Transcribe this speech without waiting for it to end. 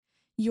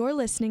You're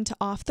listening to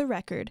Off the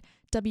Record,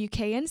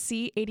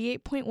 WKNC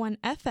 88.1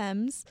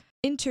 FM's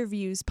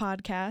Interviews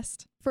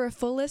podcast. For a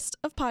full list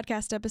of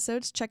podcast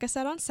episodes, check us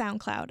out on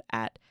SoundCloud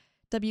at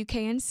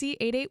WKNC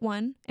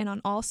 881 and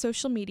on all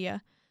social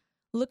media.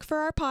 Look for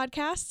our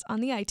podcasts on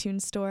the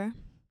iTunes Store.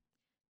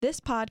 This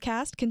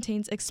podcast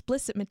contains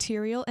explicit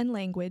material and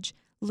language.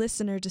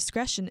 Listener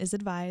discretion is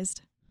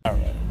advised. All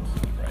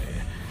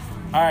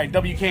right,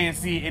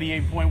 WKNC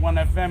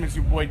 88.1 FM. It's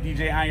your boy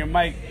DJ Iron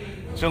Mike,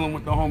 chilling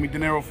with the homie De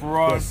Niro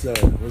Ferrar. Yes, sir.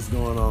 What's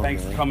going on,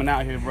 Thanks man? for coming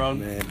out here, bro.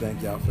 Man,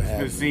 thank y'all for having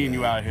me. Good seeing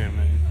you out here,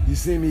 man. You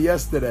seen me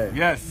yesterday.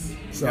 Yes.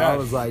 So yes. I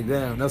was like,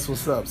 damn, that's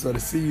what's up. So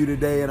to see you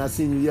today and I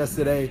seen you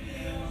yesterday,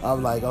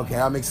 I'm like, okay,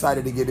 I'm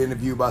excited to get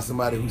interviewed by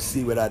somebody who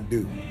see what I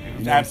do.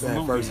 You know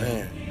Absolutely, what I'm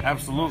saying? Firsthand.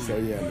 Absolutely. So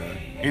yeah, man.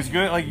 It's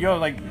good. Like, yo,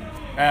 like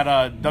at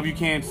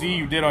WKNC,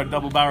 you did our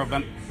double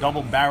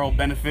barrel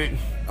benefit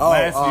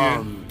last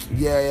year.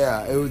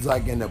 Yeah. It was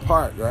like in the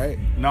park, right?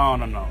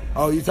 No.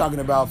 Oh, you talking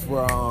about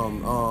for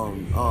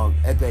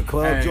at that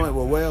club joint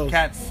with Wells?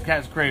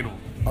 Cat's Cradle.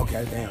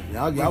 Okay, damn.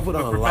 Y'all put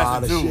on a With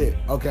lot of Professor shit.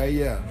 Okay,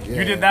 yeah.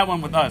 You did that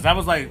one with us.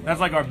 That's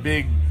like our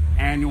big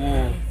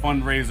annual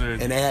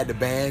fundraiser. And they had the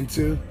band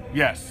too?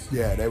 Yes.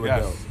 Yeah, they were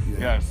dope. Yeah.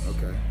 Yes.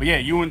 Okay. But yeah,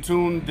 you and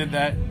Tune did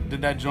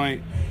that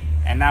joint,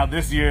 and now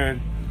this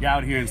year you're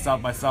out here in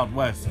South by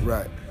Southwest.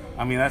 Right.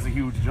 I mean, that's a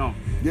huge jump.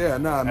 Yeah,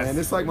 man.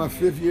 It's like my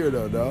 5th year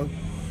though, dog.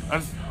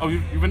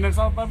 You've been in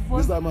South by before?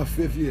 It's like my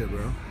 5th year,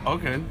 bro.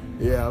 Okay.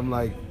 Yeah, I'm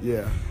like,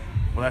 yeah.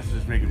 Well, that's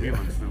just making me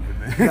look stupid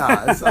then.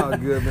 Nah, it's all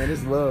good, man.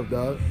 It's love,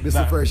 dog. This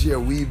is the first year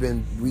we've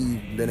been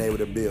able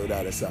to build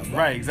out of South by.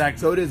 Right, exactly.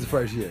 So it is the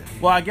first year.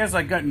 Well, I guess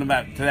like getting to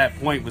that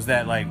point was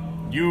that like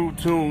you,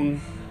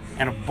 Tune,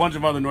 and a bunch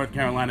of other North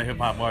Carolina hip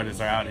hop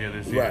artists are out here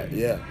this year. Right,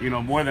 yeah. You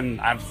know, more than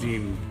I've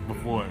seen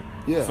before.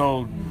 Yeah.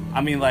 So, I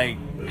mean, like,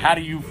 how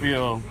do you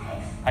feel?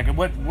 Like,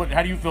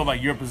 how do you feel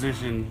about your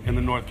position in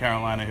the North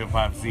Carolina hip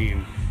hop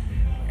scene,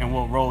 and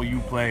what role you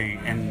play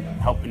in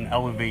helping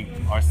elevate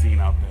our scene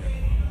out there?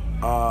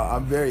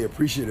 I'm very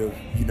appreciative,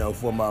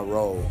 for my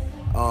role.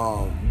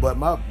 But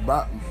my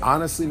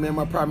honestly, man,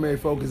 my primary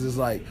focus is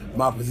like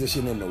my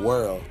position in the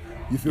world.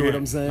 You feel what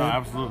I'm saying? No,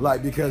 absolutely.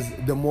 Like, because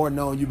the more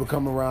known you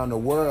become around the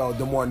world,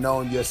 the more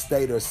known your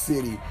state or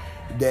city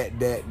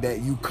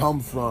that you come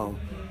from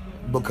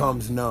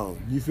becomes known.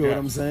 You feel what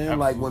I'm saying?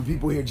 Absolutely. Like when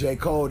people hear J.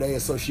 Cole, they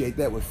associate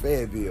that with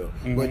Fayetteville.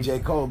 Mm-hmm. But J.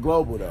 Cole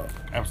global though.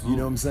 Absolutely. You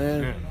know what I'm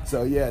saying? Yeah.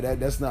 So yeah,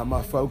 that's not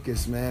my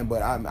focus, man.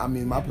 But I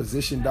mean my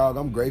position, dog,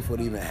 I'm grateful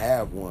to even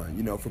have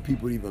one, for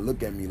people to even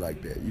look at me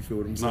like that. You feel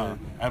what I'm saying?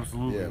 No,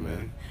 absolutely, Yeah,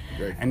 man.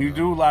 Grateful, And you dog.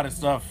 do a lot of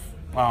stuff.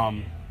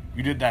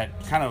 You did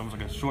that kind of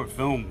like a short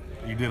film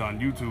you did on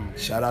YouTube.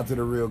 Shout out to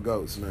the Real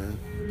Ghosts, man.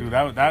 Dude,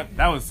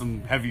 that was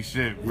some heavy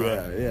shit, bro.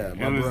 Yeah.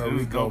 My It brother was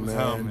Rico, dope as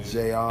hell, man.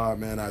 JR,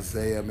 man.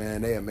 Isaiah,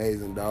 man. They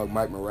amazing, dog.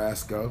 Mike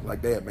Marasco,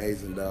 like they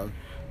amazing, dog.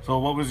 So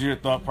what was your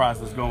thought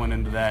process going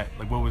into that?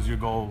 Like, what was your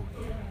goal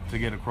to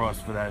get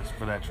across for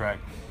that track?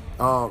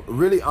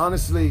 Really,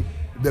 honestly,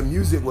 the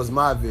music was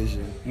my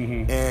vision,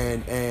 Mm-hmm.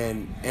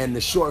 and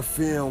the short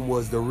film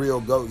was the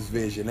Real Ghosts'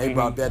 vision. They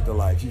brought that to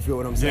life. You feel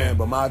what I'm saying? Yeah.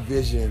 But my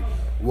vision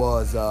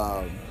was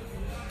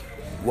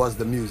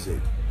the music.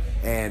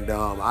 And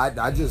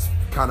I just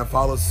kind of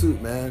follow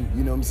suit, man.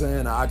 You know what I'm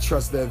saying? I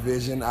trust their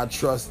vision. I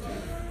trust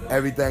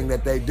everything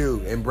that they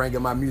do in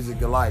bringing my music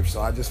to life. So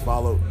I just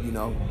follow,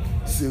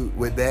 suit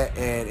with that.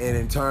 And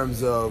in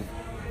terms of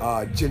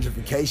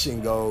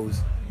gentrification goes,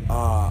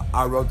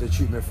 I wrote the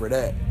treatment for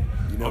that.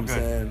 You know what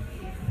I'm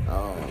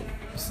saying?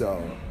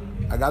 So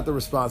I got the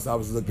response I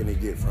was looking to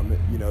get from it.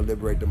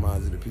 Liberate the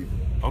minds of the people.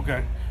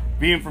 Okay.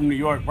 Being from New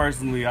York,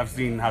 personally, I've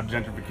seen how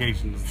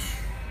gentrification is.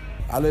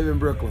 I live in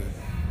Brooklyn,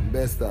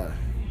 Bed-Stuy.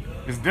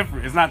 It's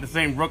different. It's not the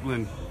same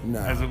Brooklyn Nah.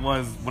 as it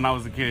was when I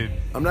was a kid.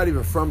 I'm not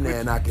even from there,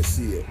 and I can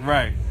see it.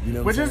 Right. You know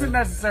what Which I'm isn't saying?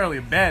 necessarily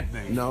a bad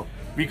thing. No.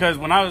 Because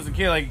when I was a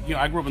kid,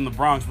 I grew up in the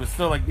Bronx, but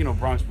still,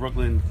 Bronx,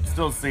 Brooklyn,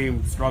 still the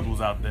same struggles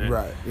out there.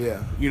 Right.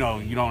 Yeah. You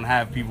don't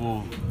have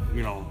people,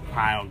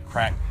 high on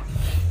crack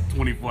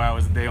 24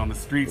 hours a day on the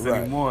streets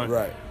anymore.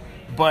 Right.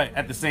 But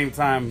at the same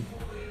time,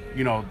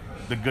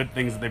 the good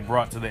things that they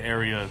brought to the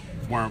area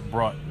weren't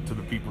brought to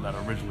the people that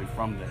are originally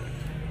from there.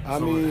 I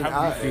So mean,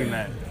 how have you seen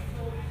that?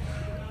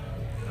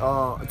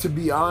 To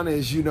be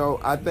honest,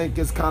 I think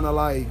it's kind of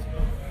like,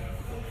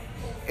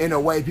 in a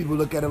way, people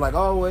look at it like,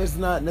 oh, well, it's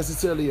not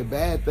necessarily a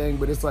bad thing,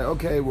 but it's like,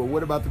 okay, well,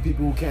 what about the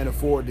people who can't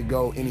afford to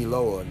go any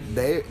lower?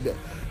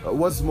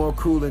 What's more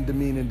cruel and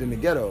demeaning than the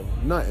ghetto?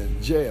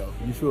 Nothing. Jail.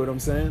 You feel what I'm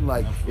saying?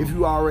 Like, if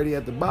you already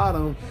at the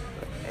bottom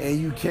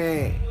and you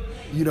can't,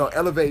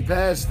 elevate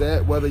past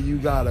that, whether you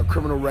got a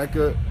criminal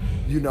record,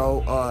 you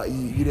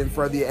didn't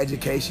further your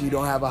education, you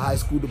don't have a high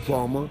school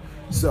diploma.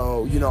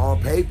 So,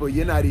 on paper,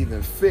 you're not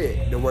even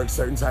fit to work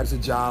certain types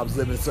of jobs,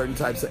 live in certain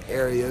types of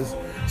areas.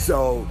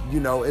 So,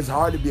 it's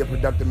hard to be a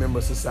productive member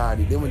of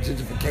society. Then when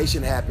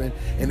gentrification happened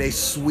and they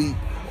sweep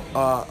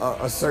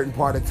a certain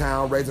part of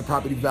town, raise a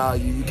property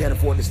value, you can't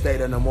afford to stay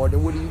there no more,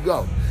 then where do you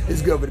go?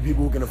 It's good for the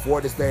people who can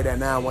afford to stay there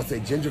now once they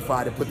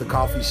gentrify to put the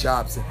coffee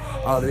shops and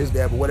all of this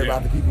there, but what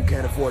about the people who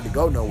can't afford to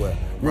go nowhere?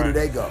 Where do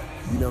they go?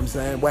 You know what I'm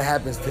saying? What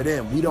happens to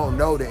them? We don't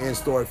know the end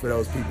story for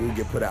those people who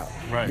get put out.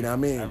 Right. You know what I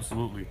mean?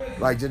 Absolutely.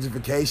 Like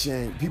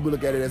gentrification, people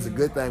look at it as a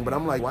good thing, but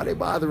I'm like, why they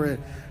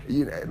bothering?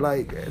 You know,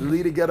 like,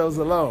 leave the ghettos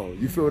alone.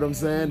 You feel what I'm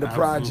saying? The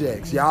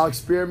projects. Y'all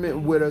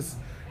experiment with us.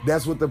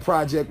 That's what the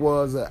project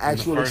was, an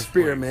actual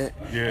experiment.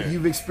 Yeah.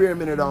 You've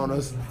experimented on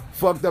us,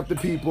 fucked up the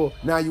people.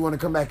 Now you want to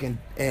come back and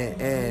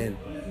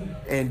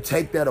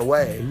take that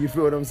away. You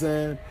feel what I'm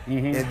saying?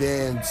 Mm-hmm. And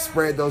then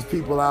spread those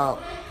people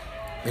out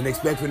and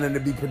expecting them to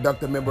be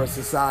productive member of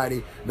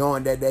society,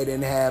 knowing that they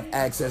didn't have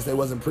access, they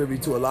wasn't privy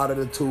to a lot of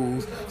the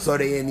tools, so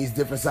they in these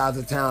different sides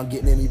of town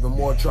getting in even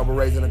more trouble,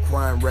 raising the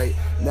crime rate.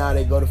 Now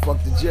they go to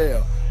fuck to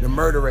jail. The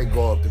murder rate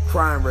go up, the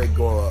crime rate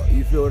go up.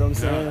 You feel what I'm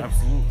saying? Yeah,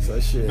 absolutely. So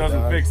shit,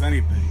 doesn't fix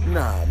anything.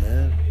 Nah,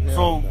 man. Yeah,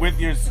 so with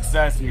your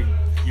success and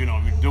you're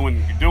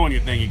doing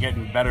your thing, you're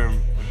getting better,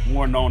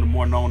 more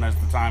known as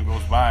the time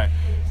goes by.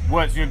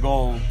 What's your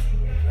goal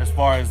as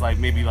far as like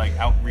maybe like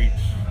outreach?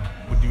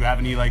 Do you have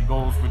any like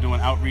goals for doing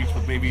outreach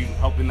with maybe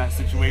helping that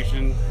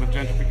situation with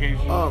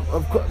gentrification?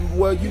 Of course.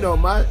 Well, you know,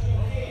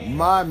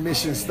 my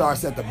mission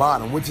starts at the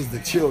bottom, which is the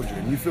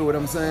children. You feel what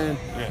I'm saying?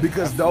 Yeah,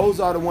 because those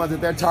are the ones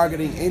that they're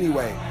targeting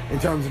anyway, in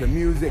terms of the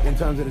music, in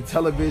terms of the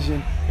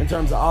television, in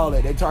terms of all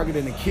that. They're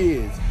targeting the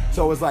kids.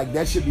 So it's like,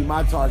 that should be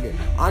my target.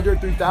 Andre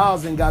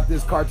 3000 got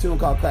this cartoon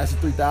called Class of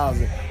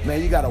 3000.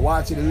 Man, you gotta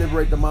watch it and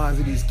liberate the minds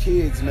of these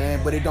kids,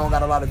 man. But it don't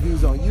got a lot of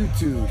views on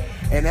YouTube.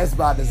 And that's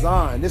by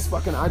design. This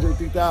fucking Andre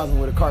 3000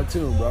 with a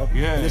cartoon, bro.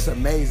 Yeah. And it's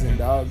amazing,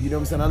 dog. You know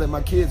what I'm saying? I let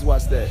my kids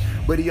watch that.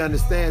 But he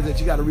understands that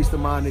you gotta reach the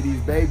mind of these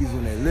babies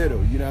when they're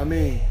little. You know what I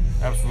mean?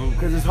 Absolutely.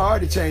 Because it's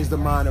hard to change the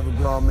mind of a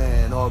grown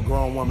man or a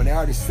grown woman. They're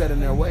already set in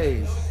their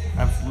ways.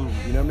 Absolutely.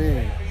 You know what I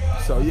mean?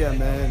 So yeah,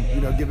 man,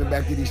 you know, giving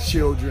back to these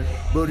children,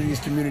 building these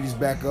communities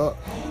back up,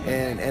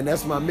 and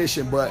that's my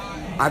mission. But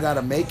I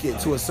gotta make it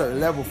to a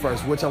certain level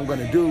first, which I'm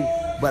gonna do.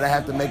 But I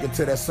have to make it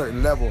to that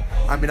certain level.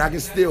 I mean, I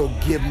can still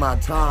give my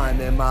time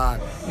and my,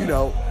 you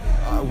know,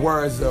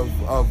 words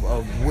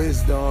of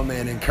wisdom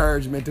and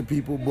encouragement to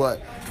people.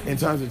 But in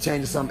terms of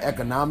changing something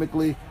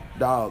economically,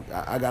 dog,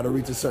 I got to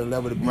reach a certain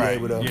level to be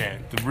able to. Yeah,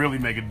 to really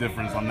make a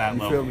difference on that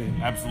level. Feel me?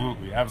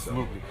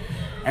 Absolutely.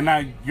 And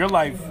now your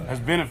life has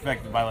been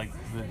affected by like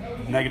the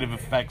negative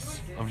effects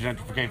of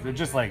gentrification. They're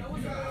just like,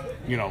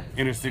 you know,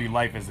 inner city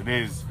life as it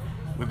is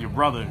with your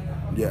brother.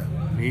 Yeah.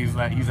 He's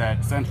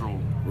at Central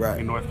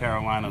Right. in North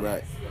Carolina.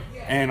 Right.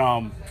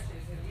 And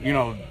you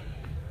know,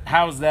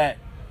 how's that?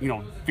 You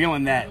know,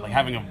 feeling that, like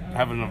having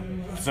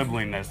a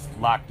sibling that's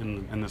locked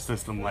in the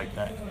system like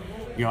that.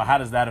 You know, how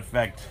does that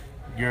affect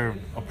your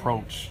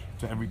approach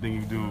to everything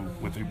you do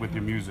with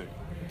your music?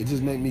 It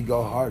just made me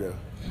go harder.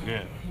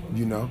 Yeah.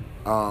 You know,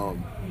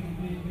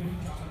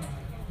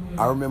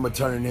 I remember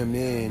turning him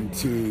in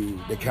to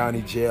the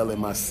county jail in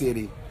my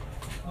city,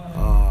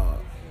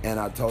 and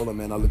I told him,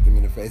 man, I looked him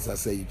in the face, I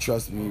said, you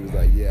trust me? He was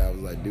like, yeah. I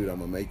was like, dude, I'm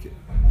gonna make it.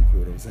 You feel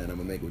what I'm saying? I'm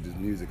gonna make it with this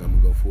music. I'm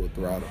gonna go full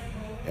throttle.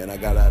 And I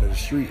got out of the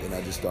street and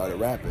I just started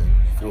rapping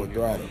full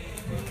throttle.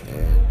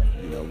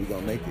 And, you know, we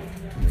gonna make it. You know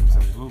what I'm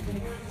saying?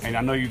 Absolutely. And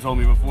I know you told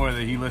me before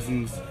that he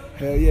listens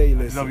Hell yeah, he to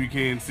listens.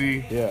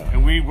 WKNC. Yeah.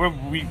 And we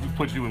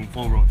put you in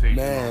full rotation.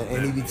 Man,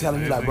 and he be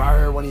telling me like, bro, I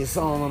heard one of your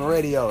songs on the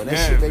radio, and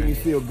that shit made me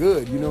feel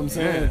good. You know what I'm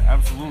saying? Yeah,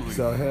 absolutely.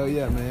 So hell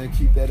yeah, man,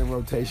 keep that in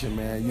rotation,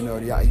 man. You know,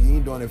 you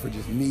ain't doing it for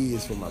just me.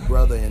 It's for my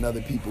brother and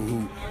other people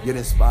who get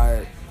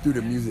inspired through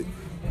the music.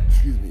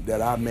 Excuse me,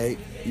 that I make.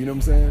 You know what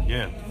I'm saying?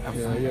 Yeah,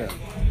 absolutely. Yeah.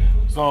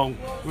 So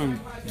we're gonna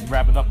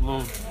wrap it up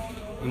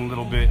in a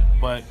little bit,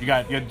 but you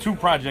had 2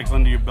 projects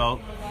under your belt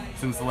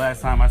since the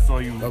last time I saw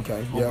you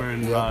over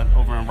in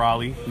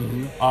Raleigh.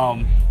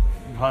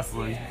 Mm-hmm.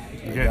 Hustling,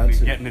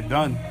 getting it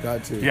done.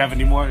 Got to. Do you have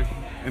any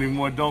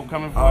more dope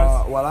coming for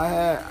us? Well, I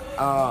had,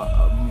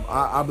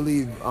 I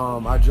believe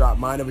I dropped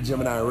Mind of a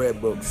Gemini and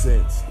Red Book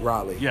since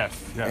Raleigh. Yes.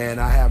 And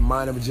I have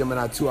Mind of a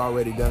Gemini 2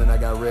 already done, and I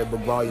got Red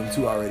Book Volume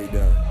 2 already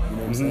done. You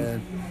know what I'm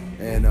saying?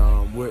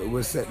 And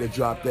we're set to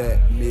drop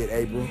that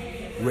mid-April.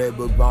 Red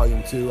Book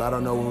Volume 2. I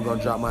don't know when we're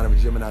gonna drop Mind of a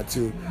Gemini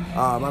 2.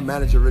 My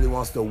manager really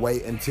wants to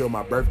wait until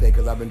my birthday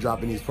because I've been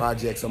dropping these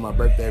projects on my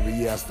birthday every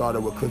year. I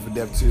started with Clifford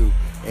Death 2,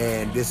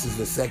 and this is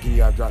the second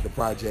year I've dropped the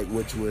project,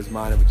 which was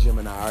Mind of a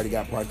Gemini. I already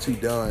got part 2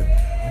 done,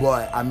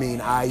 but I mean,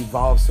 I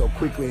evolved so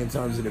quickly in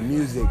terms of the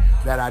music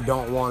that I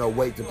don't want to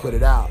wait to put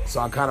it out.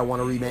 So I kind of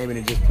want to rename it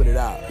and just put it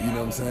out. You know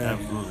what I'm saying?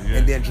 Absolutely, yeah.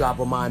 And then drop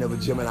a Mind of a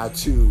Gemini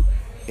 2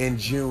 in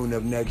June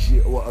of next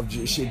year, or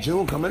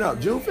June coming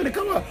up. June finna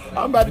come up.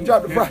 I'm about to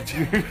drop the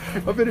project.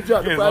 I'm finna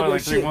drop the project.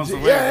 Like 3 months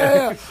away.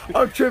 Yeah.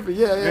 I'm tripping.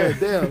 Yeah.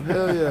 Damn.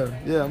 Hell yeah.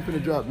 Yeah, I'm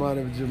finna drop Mind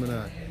of a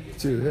Gemini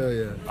too. Hell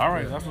yeah. All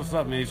right, that's what's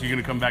up, man. So you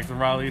gonna come back to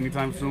Raleigh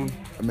anytime soon?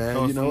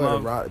 Man, you know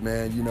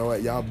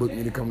what? Y'all booked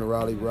me to come to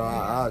Raleigh, bro.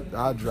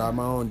 I drive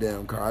my own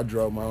damn car. I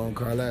drove my own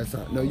car last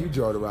time. No, you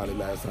drove to Raleigh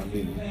last time,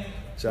 didn't you?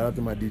 Shout out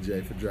to my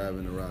DJ for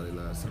driving to Raleigh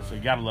last time. So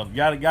you gotta love,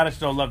 gotta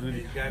show love to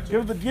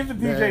give the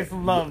DJ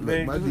some love, look,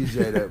 man. My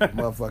DJ, that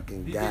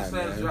motherfucking guy,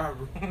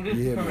 man. You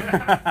hear me?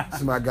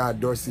 This is my guy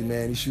Dorsey,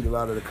 man. He shoot a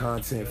lot of the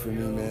content for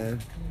me, man.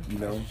 You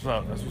know. That's what's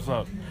up. That's what's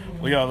up.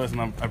 Well, yo, listen,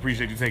 I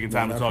appreciate you taking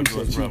time to talk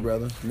to us, bro. You,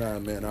 brother. Nah,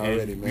 man,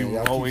 already, man. We will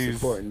Y'all always keep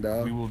supporting,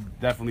 dog. We will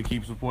definitely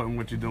keep supporting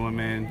what you're doing,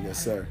 man.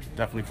 Yes, sir.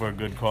 Definitely for a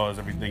good cause.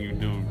 Everything you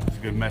do, it's a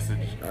good message.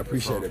 I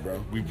appreciate it,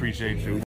 bro. We appreciate you.